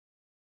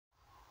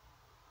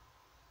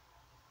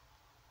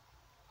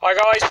Hi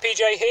guys,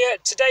 PJ here.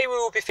 Today we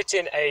will be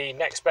fitting a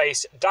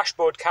Nextbase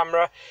dashboard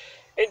camera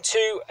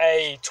into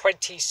a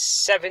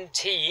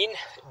 2017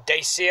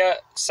 Dacia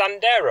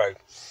Sandero.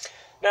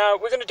 Now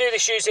we're going to do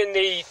this using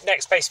the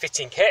Nextbase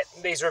fitting kit.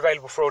 These are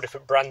available for all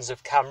different brands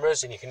of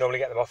cameras and you can normally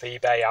get them off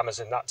eBay,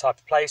 Amazon, that type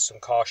of place, some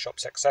car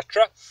shops,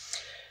 etc.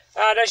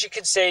 And as you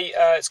can see,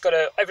 it's got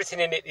everything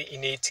in it that you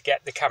need to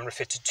get the camera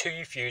fitted to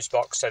your fuse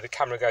box, so the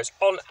camera goes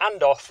on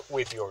and off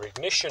with your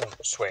ignition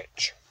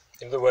switch.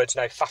 In other words,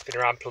 no faffing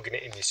around plugging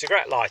it in your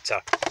cigarette lighter.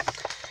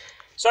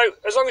 So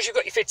as long as you've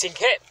got your fitting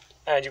kit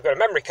and you've got a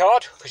memory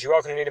card, because you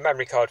are going to need a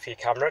memory card for your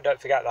camera, don't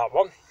forget that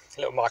one,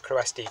 a little micro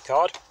SD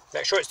card.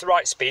 Make sure it's the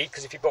right speed,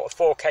 because if you bought a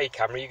 4K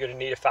camera you're going to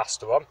need a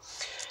faster one.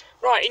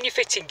 Right, in your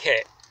fitting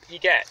kit you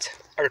get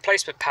a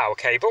replacement power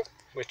cable,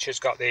 which has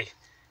got the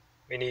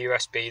mini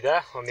USB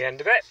there on the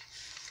end of it,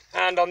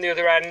 and on the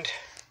other end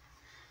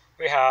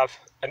we have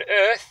an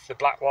earth, the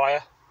black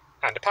wire,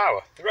 and a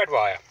power, the red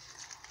wire.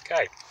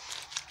 Okay.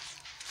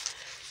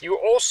 You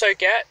also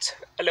get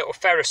a little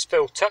ferrous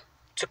filter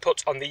to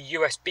put on the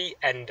USB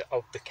end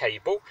of the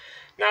cable.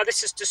 Now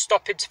this is to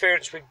stop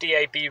interference with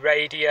DAB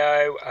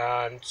radio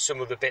and some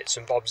other bits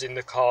and bobs in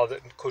the car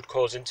that could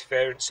cause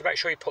interference, so make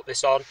sure you put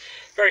this on.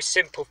 Very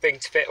simple thing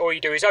to fit. All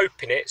you do is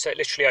open it, so it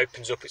literally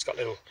opens up. It's got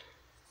little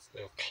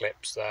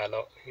clips there,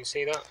 look, you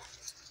see that?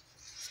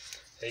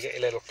 So you get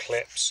your little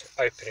clips,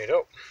 open it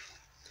up,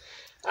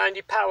 and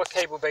your power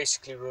cable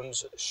basically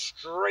runs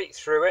straight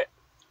through it,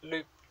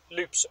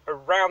 loops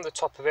around the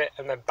top of it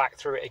and then back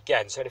through it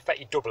again, so in effect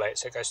you double it,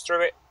 so it goes through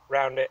it,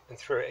 round it and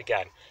through it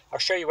again. I'll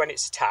show you when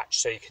it's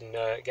attached so you can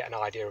get an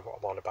idea of what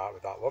I'm on about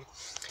with that one.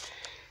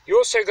 You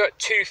also got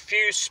two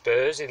fuse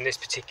spurs in this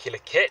particular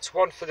kit,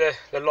 one for the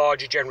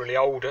larger, generally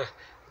older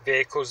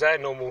vehicles there,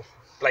 normal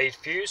blade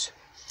fuse,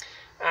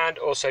 and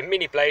also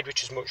mini blade,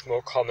 which is much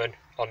more common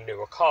on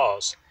newer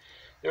cars.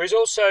 There is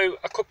also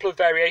a couple of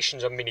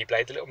variations on mini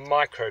blade, the little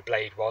micro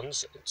blade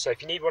ones, so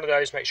if you need one of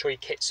those, make sure your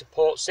kit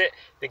supports it.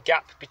 The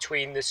gap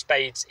between the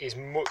spades is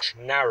much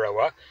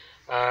narrower,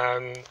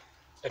 and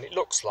it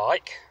looks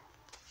like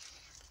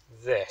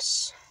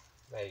this.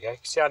 There you go,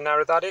 see how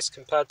narrow that is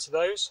compared to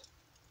those?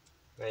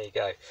 There you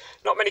go.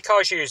 Not many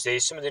cars use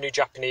these, some of the new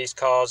Japanese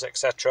cars,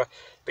 etc.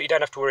 But you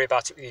don't have to worry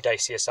about it with your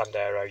Dacia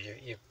Sandero.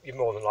 You're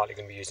more than likely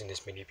going to be using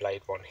this mini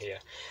blade one here.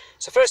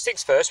 So first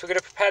things first, we're going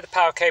to prepare the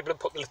power cable and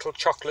put the little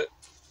chocolate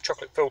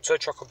filter,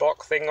 chocolate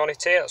block thing on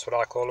it here. That's what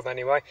I call them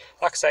anyway.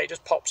 Like I say, it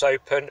just pops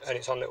open and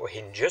it's on little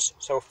hinges,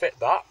 so we'll fit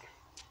that.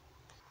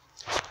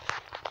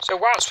 So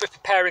whilst we're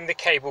preparing the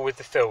cable with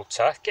the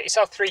filter, get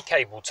yourself 3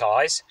 cable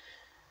ties.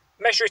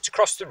 Measure it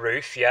across the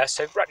roof, yeah,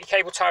 so wrap your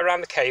cable tie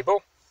around the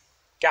cable,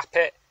 gap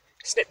it,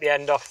 snip the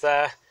end off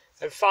there,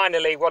 and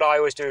finally what I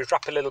always do is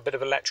wrap a little bit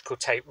of electrical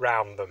tape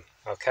round them.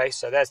 Okay,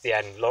 so there's the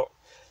end, look,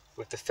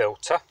 with the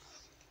filter.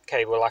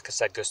 Cable, like I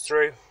said, goes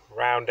through,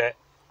 round it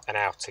and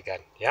out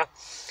again, yeah.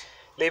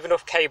 Leave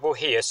enough cable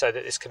here so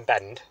that this can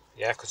bend,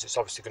 yeah, because it's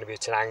obviously going to be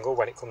at an angle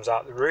when it comes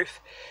out the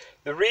roof.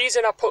 The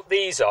reason I put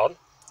these on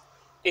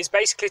is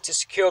basically to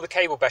secure the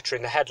cable better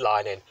in the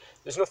headlining.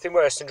 There's nothing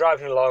worse than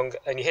driving along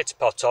and you hit a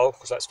pothole,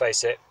 because let's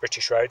face it,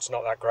 British roads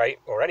not that great,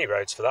 or any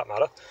roads for that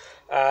matter,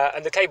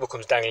 and the cable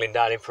comes dangling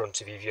down in front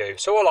of your view.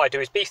 So all I do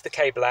is beef the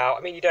cable out.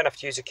 I mean, you don't have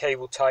to use a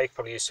cable tie, you can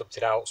probably use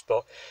something else,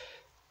 but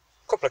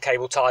a couple of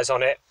cable ties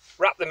on it,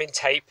 wrap them in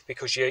tape,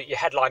 because your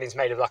headlining is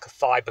made of like a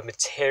fibre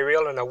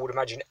material, and I would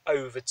imagine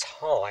over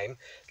time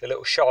the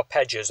little sharp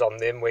edges on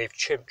them where you've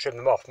trimmed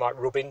them off might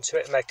rub into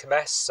it and make a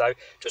mess, so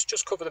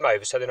just cover them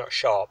over so they're not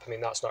sharp. I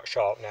mean, that's not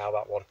sharp now,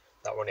 that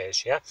one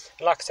is, yeah.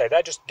 And like I say,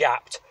 they're just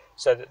gapped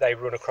so that they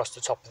run across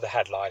the top of the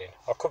headlining.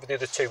 I'll cover the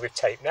other two with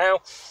tape now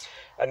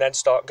and then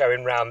start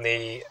going round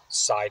the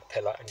side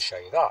pillar and show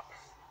you that.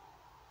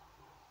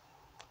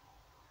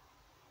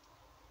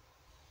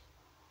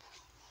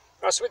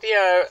 Right, so with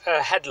the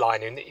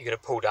headlining that you're going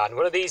to pull down,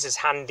 one of these is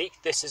handy.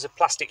 This is a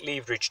plastic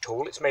leverage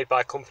tool. It's made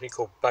by a company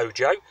called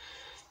Bojo.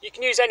 You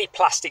can use any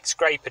plastic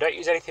scraper, don't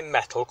use anything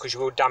metal, because you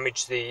will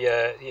damage the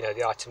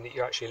the item that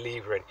you're actually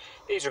levering.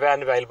 These are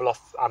then available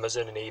off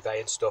Amazon and eBay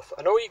and stuff,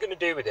 and all you're going to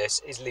do with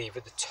this is lever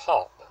the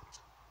top.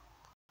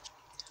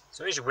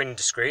 So here's your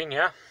windscreen,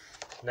 yeah,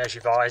 and there's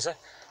your visor.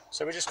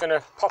 So we're just going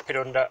to pop it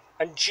under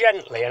and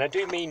gently, and I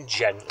do mean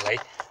gently,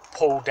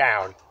 pull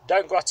down.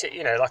 Don't go at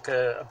it, like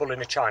a bull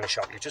in a china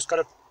shop. You've just got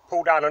to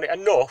pull down on it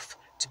enough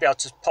to be able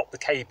to pop the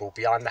cable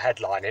behind the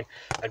headlining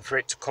and for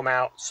it to come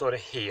out sort of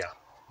here,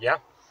 yeah?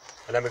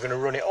 And then we're going to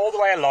run it all the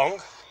way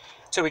along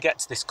till we get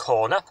to this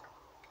corner.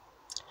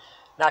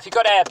 Now, if you've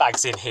got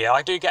airbags in here,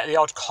 I do get the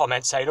odd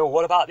comment saying, oh,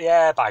 what about the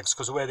airbags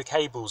because of where the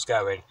cable's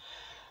going?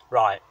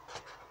 Right,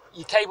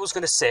 your cable's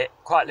going to sit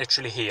quite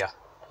literally here,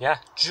 yeah?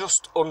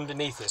 Just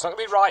underneath it. It's not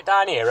going to be right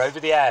down here over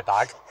the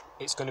airbag.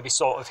 It's going to be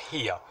sort of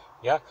here,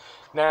 yeah?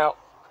 Now,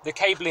 the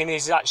cabling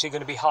is actually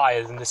going to be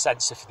higher than the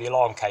sensor for the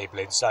alarm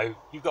cabling, so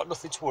you've got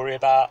nothing to worry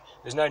about.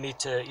 There's no need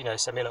to,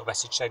 send me a little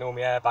message saying, oh,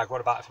 my airbag, what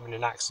about if I'm in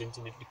an accident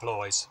and it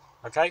deploys?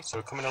 Okay, so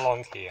we're coming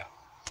along here.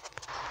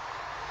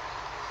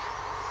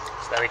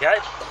 There we go.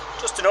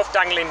 Just enough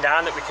dangling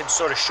down that we can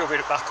sort of shove it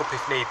back up if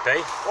need be.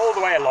 All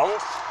the way along,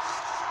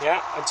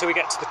 yeah, until we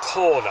get to the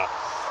corner.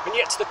 When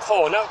you get to the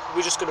corner,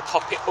 we're just going to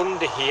pop it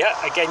under here.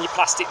 Again, your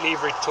plastic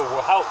leverage tool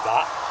will help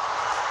that.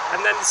 And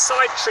then the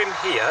side trim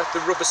here,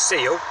 the rubber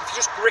seal, if you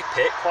just grip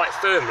it quite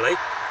firmly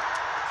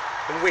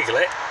and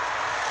wiggle it,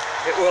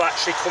 it will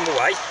actually come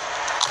away.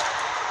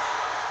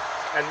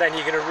 And then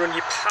you're going to run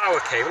your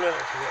power cable. I don't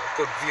know if you've got a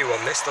good view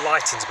on this. The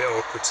lighting's a bit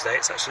awkward today.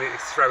 It's actually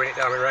throwing it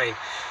down with rain.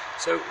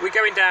 So we're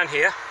going down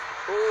here,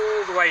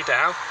 all the way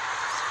down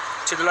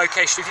to the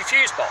location of your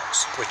fuse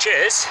box, which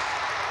is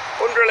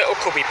under a little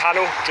cubby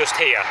panel just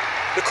here.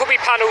 The cubby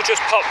panel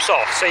just pops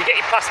off, so you get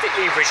your plastic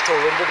leverage tool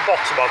under the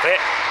bottom of it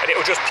and it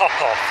will just pop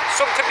off.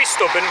 Some can be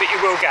stubborn, but you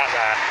will get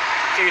there.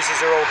 Fuses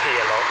are all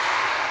here, look.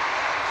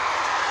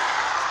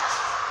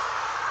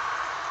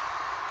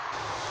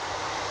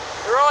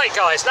 Right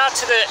guys, now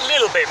to the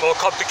little bit more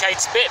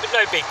complicated bit, but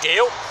no big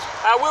deal.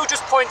 I will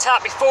just point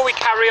out before we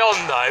carry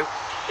on though,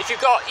 if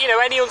you've got,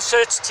 any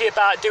uncertainty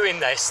about doing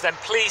this, then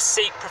please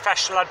seek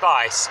professional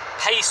advice.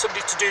 Pay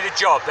somebody to do the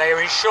job. They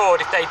are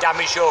insured if they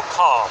damage your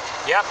car,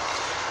 yeah?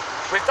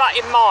 With that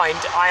in mind,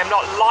 I am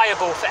not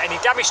liable for any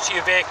damage to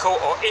your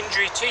vehicle or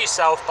injury to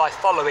yourself by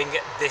following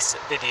this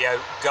video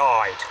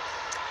guide.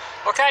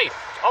 Okay,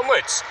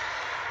 onwards.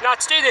 Now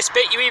to do this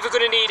bit, you're either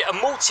going to need a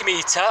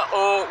multimeter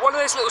or one of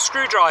those little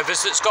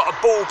screwdrivers that's got a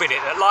bulb in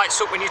it that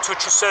lights up when you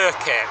touch a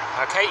circuit.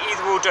 Okay,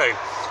 either will do.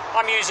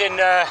 I'm using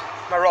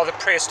my rather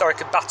prehistoric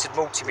and battered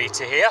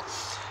multimeter here.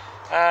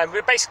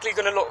 We're basically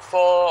going to look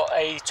for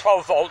a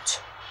 12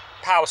 volt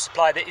power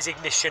supply that is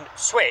ignition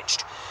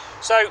switched.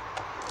 So,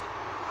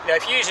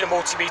 if you're using a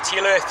multimeter,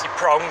 you'll earth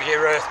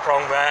your earth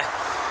prong there,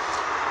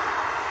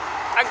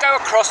 and go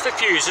across the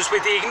fuses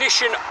with the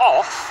ignition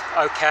off,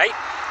 okay,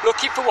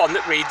 looking for one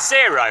that reads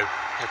 0.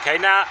 Okay,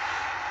 now,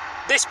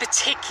 this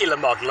particular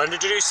model, and I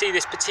do see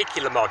this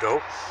particular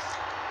model,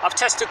 I've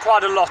tested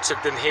quite a lot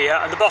of them here,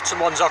 and the bottom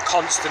ones are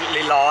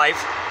constantly live.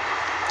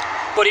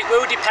 But it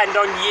will depend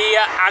on year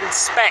and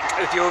spec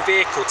of your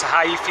vehicle to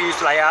how your fuse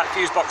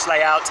box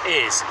layout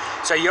is.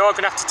 So you're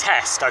going to have to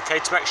test, okay,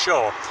 to make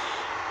sure.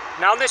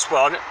 Now on this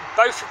one,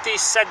 both of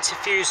these centre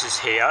fuses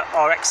here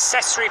are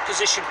accessory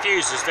position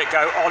fuses that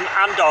go on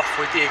and off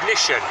with the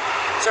ignition.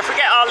 So if we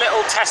get our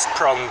little test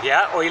prong,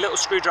 yeah, or your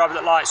little screwdriver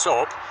that lights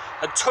up,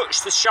 and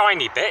touch the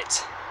shiny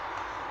bit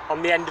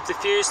on the end of the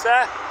fuse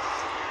there,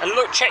 and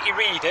look, check your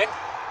reading,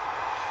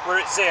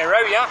 we're at 0,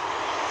 yeah?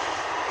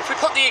 If we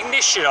put the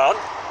ignition on,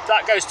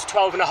 that goes to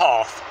 12 and a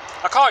half.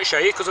 I can't show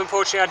you because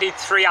unfortunately I need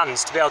 3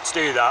 hands to be able to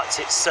do that.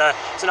 It's a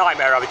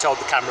nightmare having to hold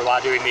the camera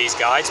while doing these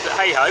guides, but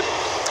hey ho.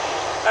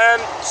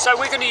 So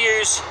we're going to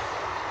use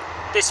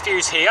this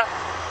fuse here,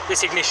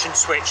 this ignition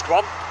switched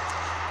one,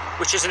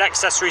 which is an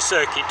accessory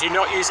circuit. Do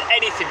not use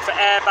anything for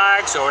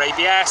airbags or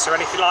ABS or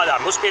anything like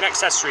that. It must be an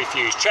accessory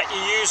fuse. Check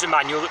your user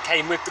manual that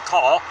came with the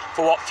car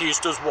for what fuse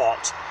does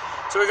what.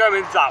 So we're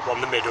going with that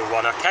one, the middle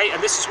one, okay? And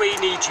this is where you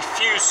need your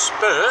fuse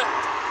spur,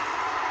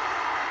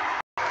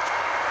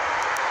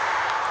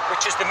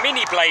 which is the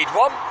mini blade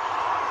one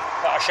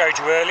that I showed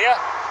you earlier.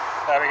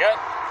 There we go.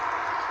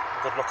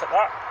 Good look at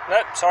that.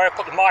 Nope, sorry, I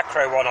put the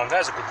micro one on.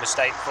 There's a good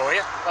mistake for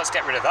you. Let's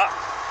get rid of that.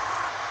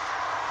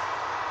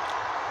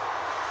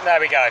 There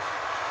we go.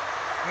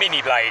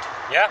 Mini blade,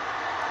 yeah?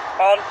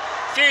 On.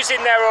 Fuse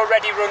in there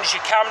already runs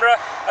your camera,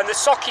 and the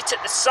socket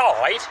at the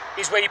side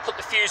is where you put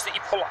the fuse that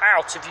you pull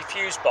out of your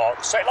fuse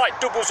box. So it like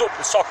doubles up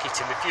the socket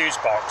in the fuse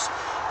box.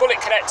 Bullet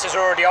connectors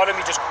are already on them,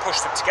 you just push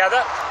them together.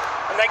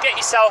 And then get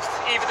yourself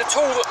either the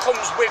tool that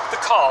comes with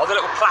the car, the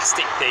little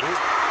plastic thing,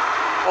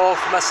 or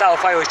for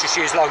myself I always just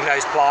use long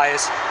nose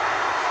pliers.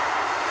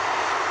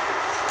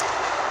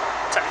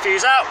 Take the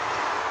fuse out,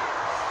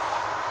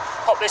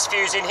 pop this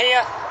fuse in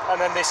here,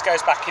 and then this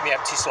goes back in the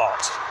empty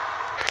slot.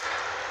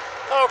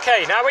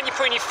 Okay, now when you're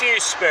putting your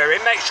fuse spur in,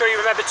 make sure you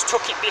remember to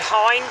tuck it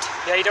behind.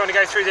 Yeah, you don't want to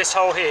go through this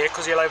hole here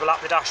because you'll overlap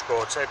the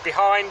dashboard. So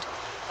behind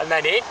and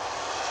then in.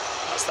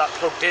 That's that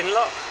plugged in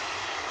look.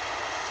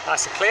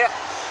 Nice and clear.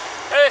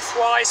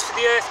 Earthwise, for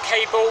the earth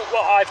cable,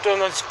 what I've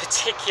done on this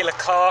particular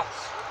car,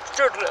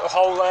 drilled a little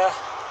hole there,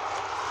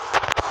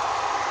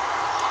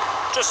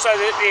 just so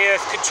that the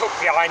earth can tuck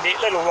behind it,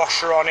 little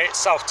washer on it,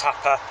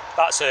 self-tapper,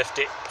 that's earthed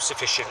it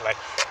sufficiently.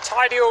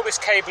 Tidy all this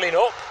cabling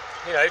up,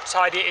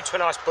 tidy it into a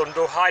nice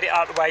bundle, hide it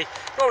out of the way,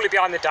 normally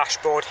behind the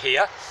dashboard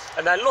here,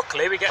 and then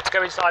luckily we get to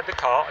go inside the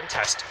car and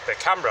test the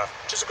camera,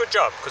 which is a good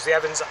job because the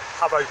heavens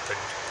have opened.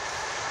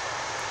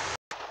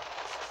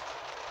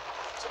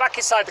 So back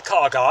inside the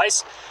car,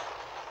 guys.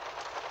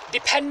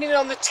 Depending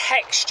on the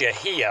texture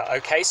here,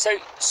 okay, so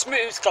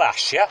smooth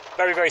glass, yeah,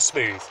 very, very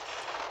smooth.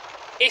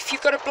 If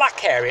you've got a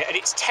black area and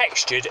it's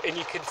textured and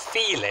you can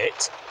feel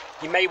it,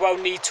 you may well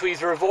need to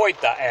either avoid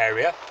that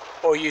area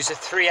or use a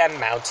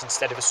 3M mount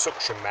instead of a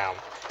suction mount.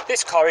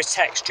 This car is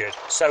textured,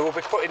 so we'll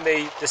be putting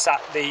the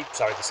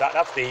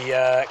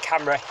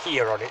camera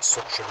here on its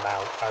suction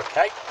mount,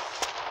 okay?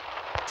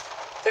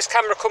 This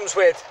camera comes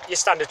with your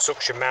standard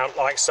suction mount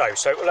like so,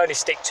 so it will only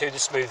stick to the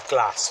smooth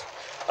glass.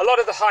 A lot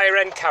of the higher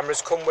end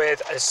cameras come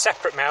with a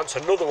separate mount,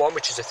 another one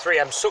which is a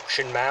 3M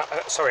suction mount,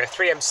 a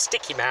 3M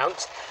sticky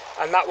mount,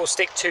 and that will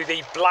stick to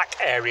the black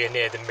area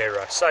near the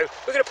mirror. So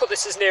we're going to put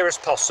this as near as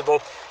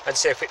possible and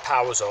see if it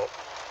powers up.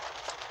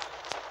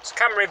 So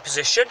camera in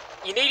position.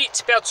 You need it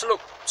to be able to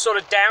look sort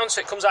of down,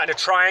 so it comes out in a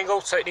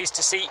triangle, so it needs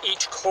to see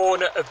each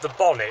corner of the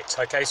bonnet,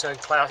 okay, so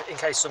in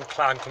case some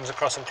clown comes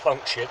across and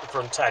clunks you at the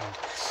front end.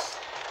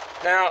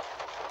 Now,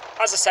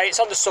 as I say, it's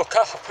on the sucker.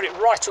 I've put it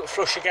right up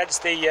flush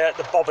against the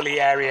bobbly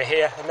area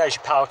here, and there's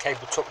your power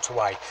cable tucked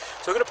away.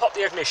 So we're going to pop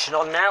the ignition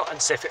on now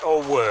and see if it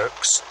all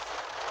works.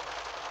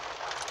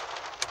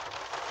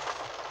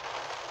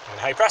 And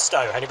hey presto,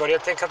 anybody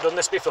would think I've done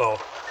this before?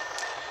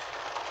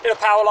 Little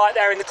power light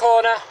there in the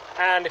corner,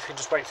 and if you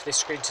just wait for this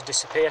screen to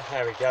disappear,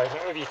 there we go. I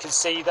don't know if you can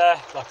see there,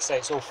 like I say,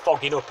 it's all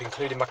fogging up,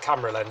 including my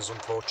camera lens,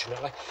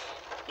 unfortunately.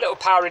 Little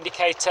power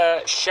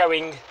indicator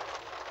showing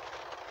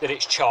that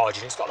it's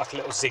charging. It's got like a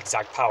little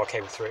zigzag power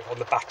cable through it on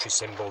the battery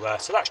symbol there.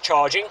 So that's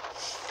charging,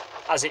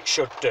 as it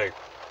should do.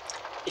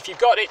 If you've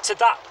got it to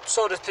that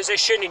sort of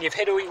position and you've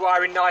hid all your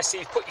wiring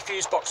nicely, you've put your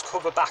fuse box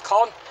cover back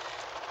on,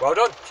 well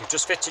done. You've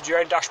just fitted your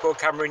own dashboard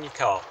camera in your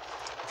car.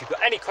 If you've got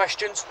any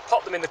questions,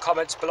 pop them in the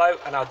comments below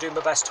and I'll do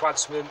my best to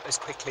answer them as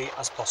quickly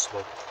as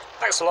possible.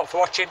 Thanks a lot for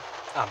watching,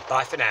 and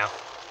bye for now.